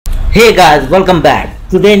Hey guys, welcome back.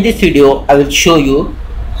 Today in this video, I will show you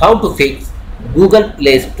how to fix Google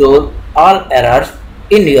Play Store all errors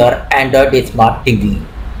in your Android Smart TV.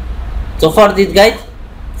 So for this guys,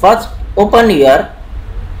 first open your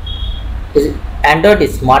Android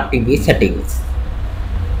Smart TV settings.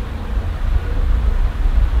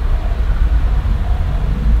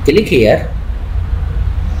 Click here.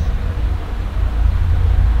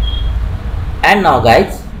 And now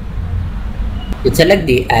guys, you select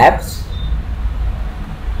the apps,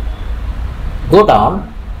 go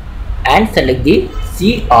down and select the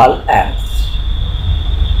see all apps.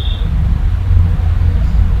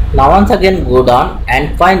 Now once again go down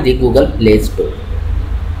and find the Google Play Store.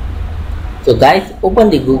 So guys, open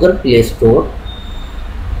the Google Play Store.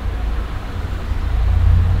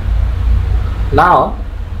 Now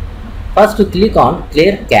first to click on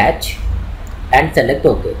clear cache and select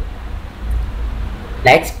OK.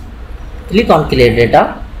 Next click on clear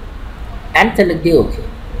data and select the OK.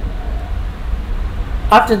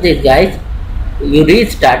 After this guys, you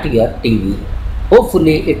restart your TV.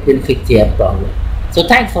 Hopefully it will fix your problem. So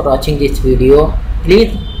thanks for watching this video.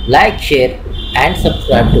 Please like, share and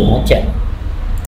subscribe to my channel.